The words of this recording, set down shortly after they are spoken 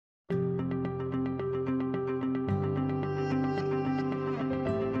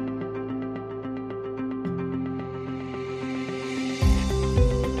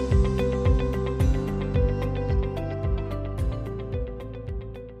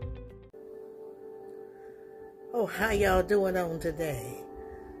Oh, how y'all doing on today?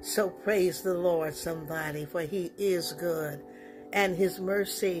 So praise the Lord, somebody, for he is good, and his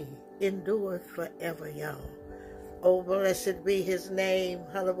mercy endureth forever, y'all. Oh, blessed be his name.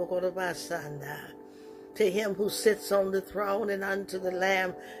 Hallelujah. To him who sits on the throne and unto the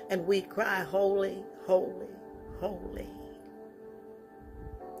Lamb, and we cry, holy, holy, holy.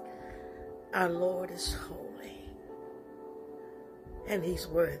 Our Lord is holy, and he's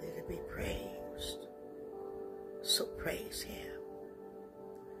worthy to be praised. So praise him.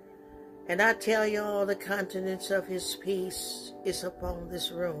 And I tell you all, the countenance of his peace is upon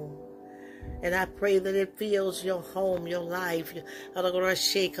this room. And I pray that it fills your home, your life.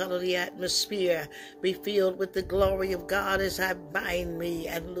 The atmosphere be filled with the glory of God as I bind me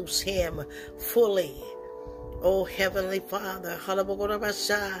and loose him fully. Oh, Heavenly Father,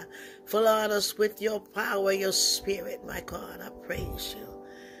 flood us with your power, your spirit, my God. I praise you.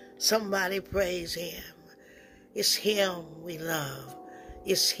 Somebody praise him. It's him we love.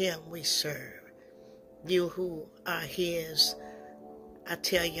 It's him we serve. You who are his, I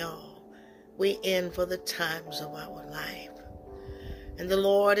tell y'all, we in for the times of our life. And the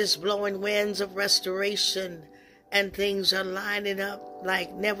Lord is blowing winds of restoration, and things are lining up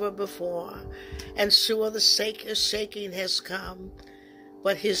like never before. And sure, the shaking has come,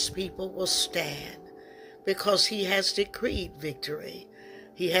 but his people will stand because he has decreed victory.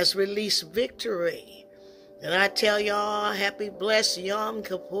 He has released victory. And I tell y'all, happy blessed Yom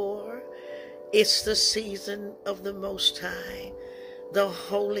Kippur. It's the season of the Most High, the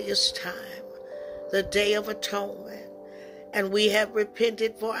holiest time, the Day of Atonement. And we have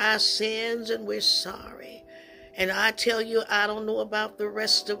repented for our sins, and we're sorry. And I tell you, I don't know about the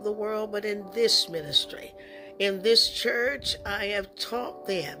rest of the world, but in this ministry, in this church, I have taught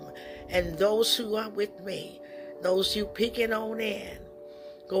them, and those who are with me, those you picking on in,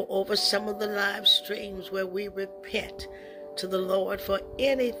 go over some of the live streams where we repent to the Lord for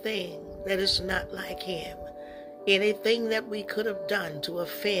anything that is not like him, anything that we could have done to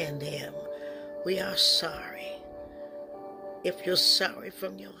offend him. We are sorry. If you're sorry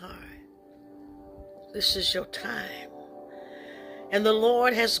from your heart, this is your time. And the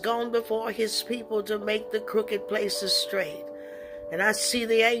Lord has gone before his people to make the crooked places straight. And I see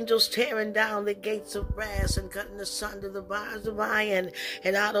the angels tearing down the gates of brass and cutting asunder the bars of iron.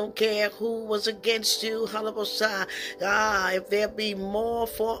 And I don't care who was against you. Hallelujah. If there be more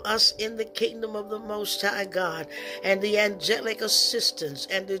for us in the kingdom of the Most High God, and the angelic assistants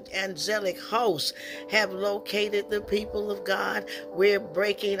and the angelic hosts have located the people of God, we're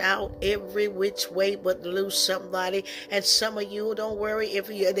breaking out every which way but loose somebody. And some of you, don't worry if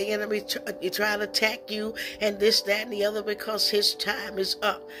the enemy trying to attack you and this, that, and the other, because his time is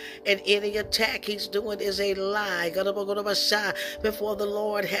up, and any attack he's doing is a lie before the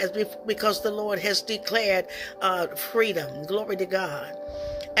Lord has, because the Lord has declared freedom. Glory to God.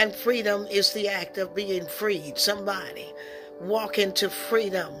 And freedom is the act of being freed. Somebody walk into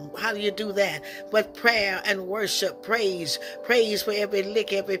freedom. How do you do that? But prayer and worship, praise for every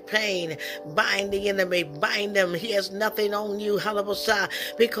lick, every pain. Bind the enemy, bind him. He has nothing on you, hallelujah,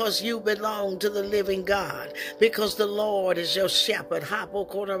 because you belong to the living God, because the Lord is your shepherd,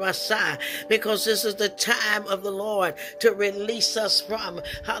 because this is the time of the Lord to release us from,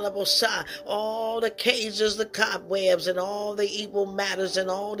 hallelujah, all the cages, the cobwebs, and all the evil matters, and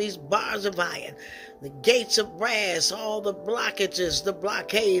all these bars of iron, the gates of brass, all the blockages, the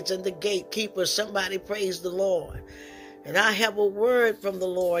blockades, and the gatekeepers. Somebody praise the Lord. And I have a word from the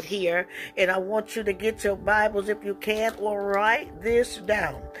Lord here, and I want you to get your Bibles if you can, or write this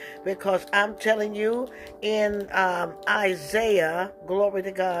down, because I'm telling you in Isaiah, glory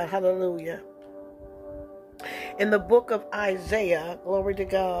to God, hallelujah, in the book of Isaiah, glory to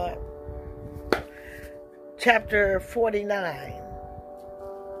God, chapter 49,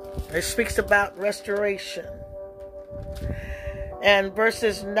 it speaks about restoration. And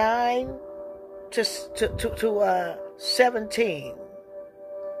verses 9 to 17.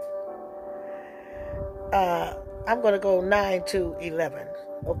 I'm going to go 9 to 11.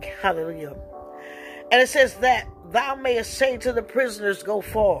 Okay, hallelujah. And it says that thou mayest say to the prisoners, go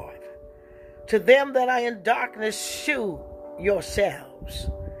forth. To them that are in darkness, shew yourselves.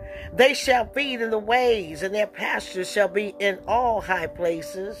 They shall feed in the ways, and their pastures shall be in all high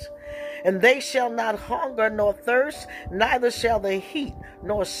places. And they shall not hunger nor thirst, neither shall the heat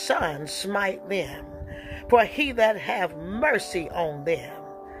nor sun smite them. For he that hath mercy on them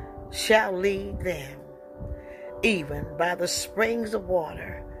shall lead them. Even by the springs of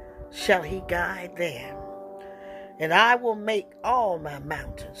water shall he guide them. And I will make all my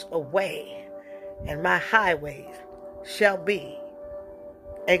mountains a way, and my highways shall be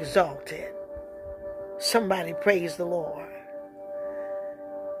exalted. Somebody praise the Lord.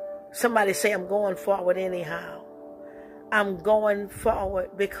 Somebody say, I'm going forward anyhow. I'm going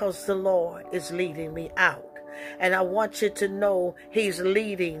forward because the Lord is leading me out. And I want you to know he's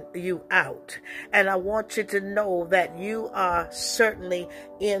leading you out. And I want you to know that you are certainly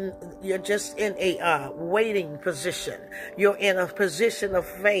you're just in a waiting position. You're in a position of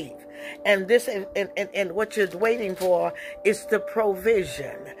faith. And this and what you're waiting for is the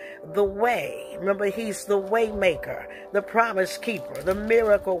provision, the way. Remember, he's the way maker, the promise keeper, the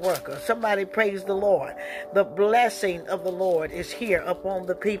miracle worker. Somebody praise the Lord. The blessing of the Lord is here upon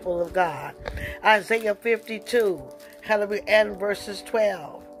the people of God. Isaiah 52, hallelujah, and verses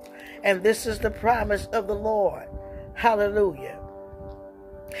 12. And this is the promise of the Lord. Hallelujah.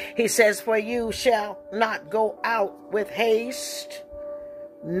 He says, for you shall not go out with haste,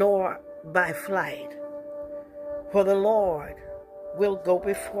 nor by flight. For the Lord will go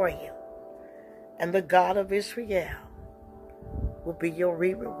before you, and the God of Israel will be your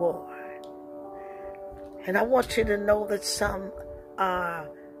reward. And I want you to know that some are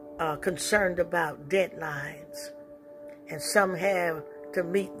concerned about deadlines, and some have to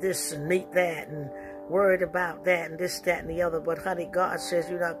meet this and meet that, and worried about that and this, that, and the other. But honey, God says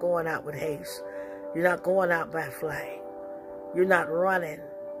you're not going out with haste. You're not going out by flight. You're not running.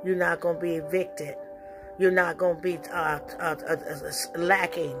 You're not going to be evicted. You're not going to be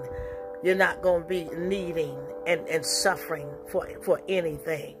lacking. You're not going to be needing and suffering for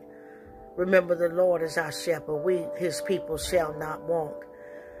anything. Remember, the Lord is our shepherd. We, his people, shall not want.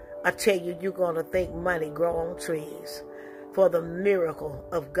 I tell you, you're going to think money grow on trees. For the miracle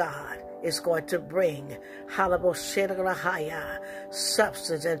of God is going to bring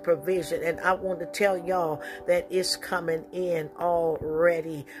substance and provision. And I want to tell y'all that it's coming in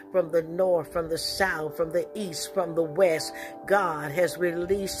already from the north, from the south, from the east, from the west. God has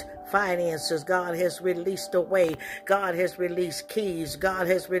released finances. God has released the way. God has released keys. God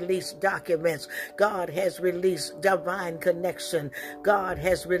has released documents. God has released divine connection. God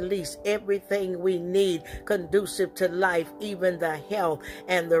has released everything we need conducive to life, even the health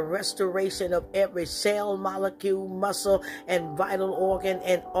and the restoration of every cell, molecule, muscle, and vital organ,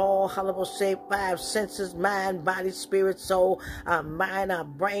 and all five senses: mind, body, spirit, soul, our mind, our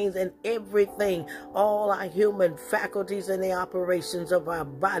brains, and everything, all our human faculties and the operations of our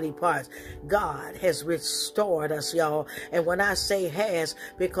body parts. God has restored us, y'all. And when I say has,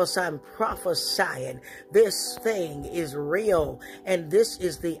 because I'm prophesying, this thing is real, and this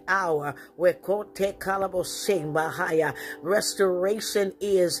is the hour where restoration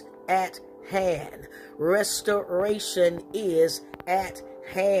is at hand. Restoration is at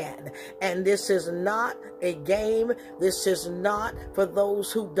hand. And this is not a game. This is not for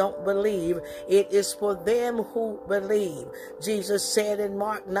those who don't believe. It is for them who believe. Jesus said in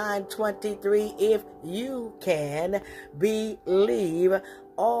Mark 9:23, if you can believe,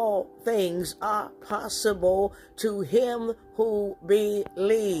 all things are possible to him who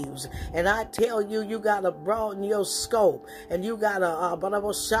believes. And I tell you, you got to broaden your scope, and you got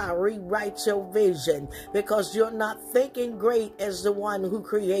to rewrite your vision, because you're not thinking great as the one who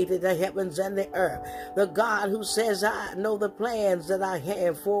created the heavens and the earth. The God who says, I know the plans that I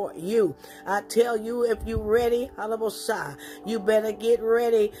have for you. I tell you, if you're ready, you better get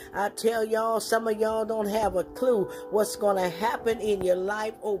ready. I tell y'all, some of y'all don't have a clue what's going to happen in your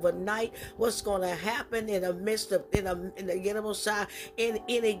life overnight, what's going to happen in the midst of, in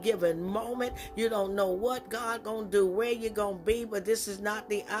any given moment. You don't know what God going to do, where you're going to be, but this is not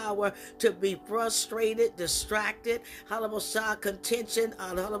the hour to be frustrated, distracted, contention,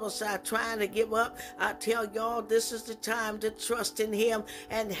 trying to give up. I tell y'all, this is the time to trust in him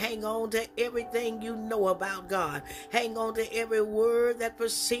and hang on to everything you know about God. Hang on to every word that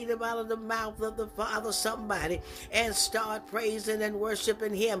proceeded out of the mouth of the Father, somebody, and start praising and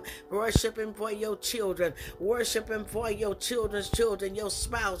worshiping him. Worship him for your children. Worship him for your children's children, your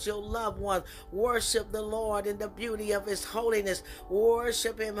spouse, your loved ones. Worship the Lord in the beauty of his holiness.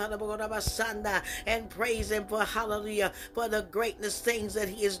 Worship him and praise him for, hallelujah, for the greatness things that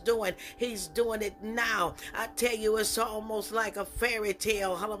he is doing. He's doing it now. I tell you, it's almost like a fairy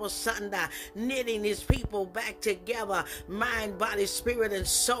tale, hallelujah, knitting his people back together, mind, body, spirit, and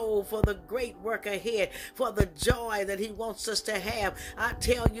soul, for the great work ahead, for the joy that he wants us to have. I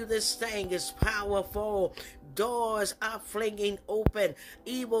tell you, this thing is powerful. Doors are flinging open.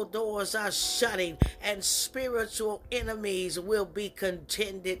 Evil doors are shutting. And spiritual enemies will be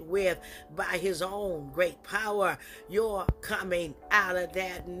contended with by his own great power. You're coming out of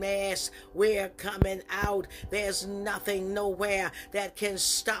that mess. We're coming out. There's nothing nowhere that can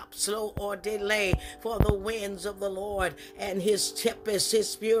stop, slow, or delay. For the winds of the Lord and his tempest,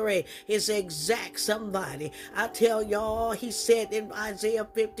 his fury, is exact. Somebody, I tell y'all, he said in Isaiah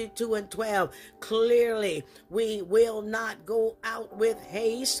 52:12, clearly, we will not go out with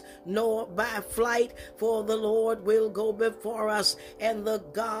haste, nor by flight, for the Lord will go before us, and the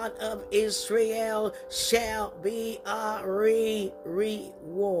God of Israel shall be our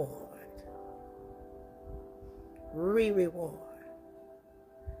reward. Reward.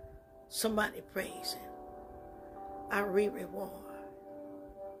 Somebody praise him. Our reward.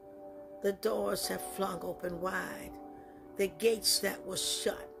 The doors have flung open wide. The gates that were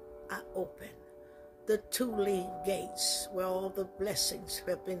shut are open. The two-leaf gates where all the blessings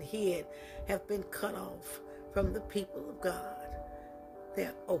have been hid have been cut off from the people of God.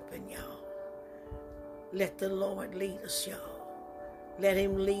 They're open, y'all. Let the Lord lead us, y'all. Let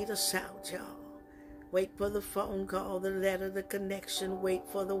him lead us out, y'all. Wait for the phone call, the letter, the connection. Wait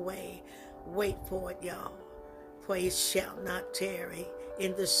for the way. Wait for it, y'all. For he shall not tarry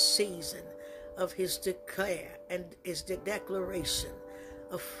in the season of his declare and his declaration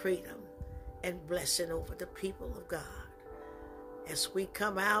of freedom and blessing over the people of God. As we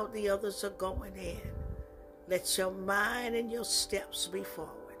come out, the others are going in. Let your mind and your steps be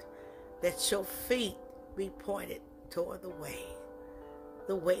forward. Let your feet be pointed toward the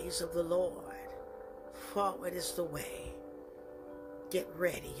ways of the Lord. Forward is the way. Get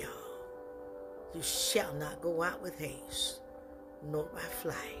ready, y'all. You shall not go out with haste, nor by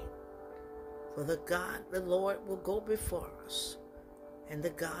flight. For the Lord will go before us, and the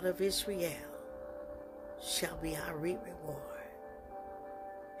God of Israel shall be our reward.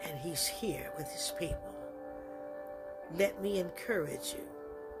 And he's here with his people. Let me encourage you.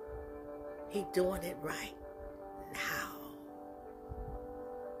 He's doing it right now.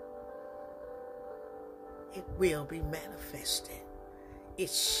 It will be manifested. It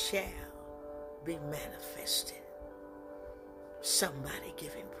shall be manifested. Somebody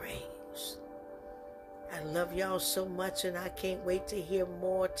give him praise. I love y'all so much, and I can't wait to hear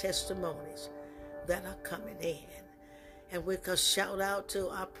more testimonies that are coming in. And we can shout out to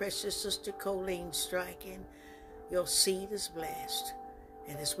our precious sister Colleen Striking. Your seed is blessed.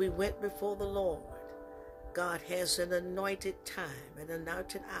 And as we went before the Lord, God has an anointed time, an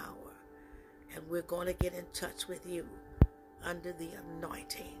anointed hour. And we're going to get in touch with you under the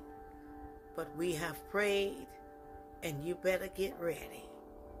anointing. But we have prayed, and you better get ready.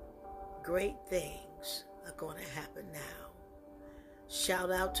 Great things are going to happen now.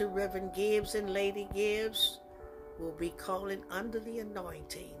 Shout out to Reverend Gibbs and Lady Gibbs. We'll be calling under the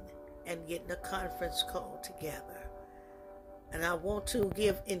anointing and getting a conference call together. And I want to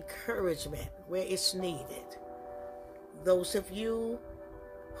give encouragement where it's needed. Those of you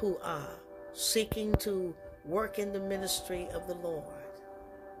who are seeking to work in the ministry of the Lord,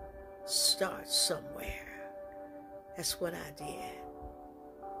 start somewhere. That's what I did.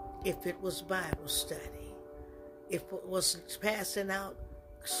 If it was Bible study, if it was passing out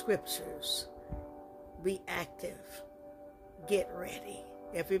scriptures, be active, get ready.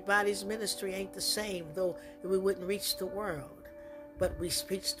 Everybody's ministry ain't the same, though we wouldn't reach the world, but we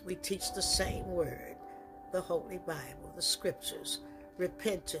teach the same word, the Holy Bible, the scriptures,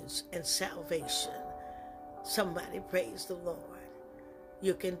 repentance and salvation. Somebody praise the Lord.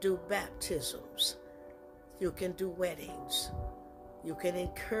 You can do baptisms. You can do weddings. You can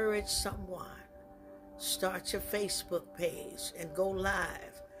encourage someone. Start your Facebook page and go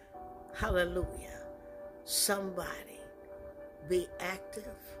live. Hallelujah. Somebody be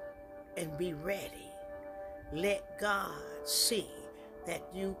active and be ready. Let God see that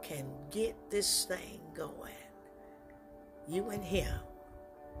you can get this thing going. You and him.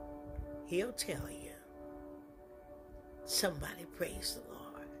 He'll tell you. Somebody praise the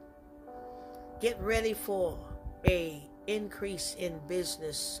Lord. Get ready for a increase in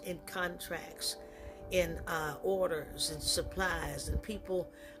business, in contracts, in orders and supplies, and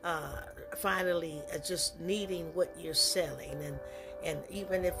people finally just needing what you're selling. And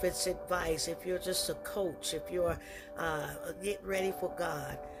even if it's advice, if you're just a coach, if you're get ready for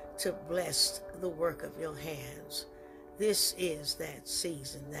God to bless the work of your hands. This is that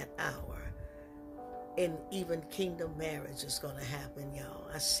season, that hour. And even kingdom marriage is going to happen, y'all.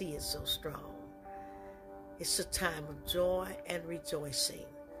 I see it so strong. It's a time of joy and rejoicing.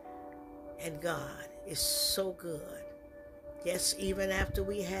 And God is so good. Yes, even after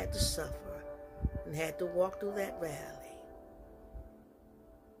we had to suffer, and had to walk through that valley,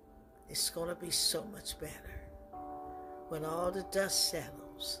 it's going to be so much better. When all the dust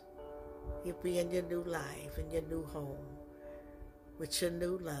settles, you'll be in your new life, in your new home, with your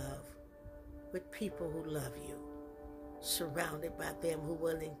new love, with people who love you, surrounded by them who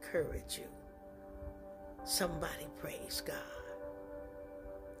will encourage you. Somebody praise God.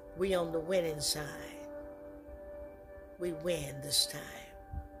 We on the winning side. We win this time.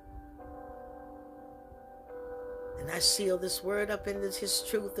 And I seal this word up in his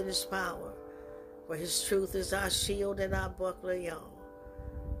truth and his power. For his truth is our shield and our buckler, y'all.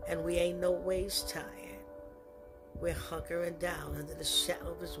 And we ain't no ways tired. We're hunkering down under the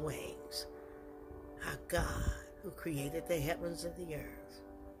shadow of his wings. Our God, who created the heavens and the earth,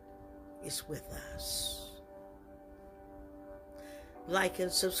 is with us. Like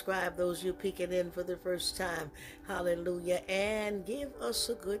and subscribe, those you peeking in for the first time. Hallelujah. And give us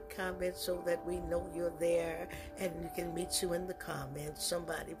a good comment so that we know you're there and we can meet you in the comments.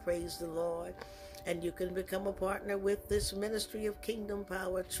 Somebody praise the Lord. And you can become a partner with this ministry of Kingdom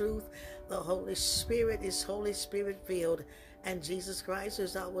Power Truth. The Holy Spirit is Holy Spirit filled, and Jesus Christ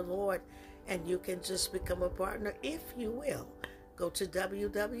is our Lord. And you can just become a partner if you will. Go to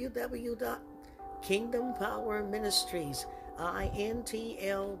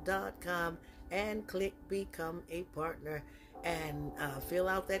www.kingdompowerministries.com and click Become a Partner, and fill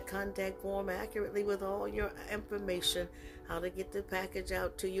out that contact form accurately with all your information, how to get the package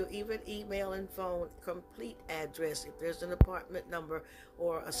out to you, even email and phone, complete address, if there's an apartment number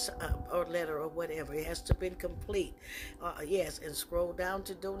or or letter or whatever. It has to be complete. Yes, and scroll down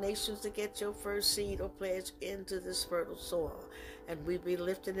to donations to get your first seed or pledge into this fertile soil, and we be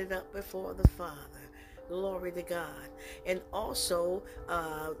lifting it up before the Father. Glory to God. And also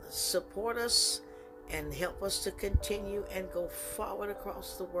support us and help us to continue and go forward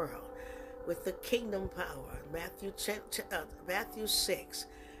across the world with the kingdom power. Matthew 6.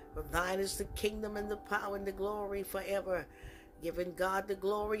 For thine is the kingdom and the power and the glory forever. Giving God the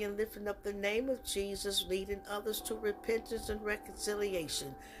glory and lifting up the name of Jesus, leading others to repentance and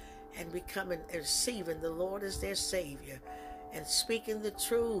reconciliation, and becoming and receiving the Lord as their Savior, and speaking the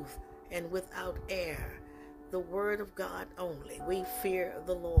truth and without error, the word of God only. We fear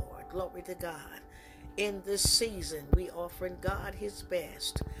the Lord. Glory to God. In this season, we offering God his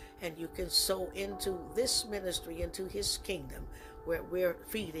best, and you can sow into this ministry, into his kingdom, where we're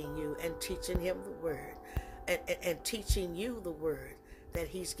feeding you and teaching him the word, and teaching you the word that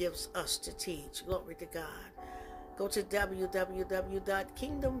he gives us to teach. Glory to God. Go to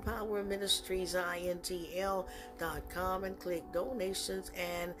www.kingdompowerministriesintl.com and click donations,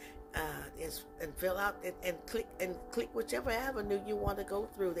 and fill out and click whichever avenue you want to go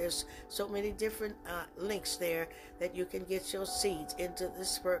through. There's so many different links there that you can get your seeds into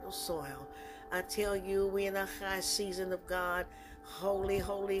this fertile soil. I tell you, we're in a high season of God. Holy,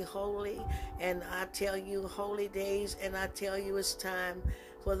 holy, holy. And I tell you, holy days, and I tell you, it's time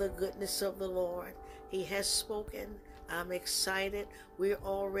for the goodness of the Lord. He has spoken. I'm excited. We're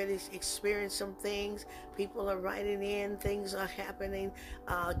already experiencing some things. People are writing in. Things are happening.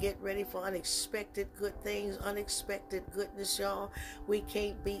 Get ready for unexpected good things, unexpected goodness, y'all. We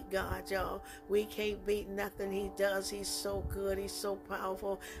can't beat God, y'all. We can't beat nothing he does. He's so good. He's so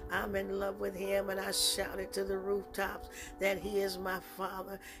powerful. I'm in love with him, and I shouted to the rooftops that he is my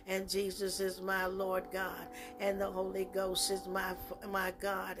Father, and Jesus is my Lord God, and the Holy Ghost is my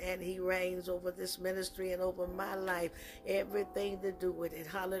God, and he reigns over this ministry and over my life. Everything to do with it.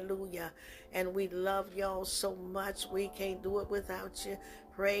 Hallelujah. And we love y'all so much. We can't do it without you.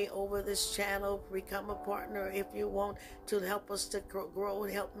 Pray over this channel. Become a partner if you want to help us to grow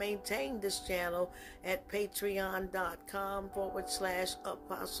and help maintain this channel at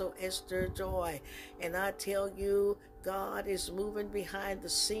patreon.com/Apostle Esther Joy. And I tell you, God is moving behind the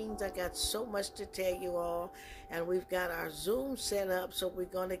scenes. I got so much to tell you all. And we've got our Zoom set up, so we're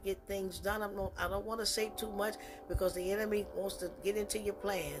going to get things done. I don't want to say too much because the enemy wants to get into your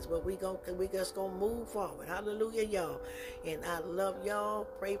plans. But we just going to move forward. Hallelujah, y'all. And I love y'all.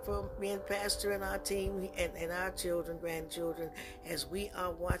 Pray for me and Pastor and our team and our children, grandchildren, as we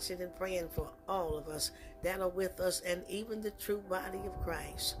are watching and praying for all of us that are with us, and even the true body of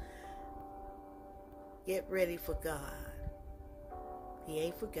Christ. Get ready for God. He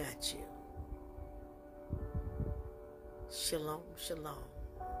ain't forgot you. Shalom, shalom.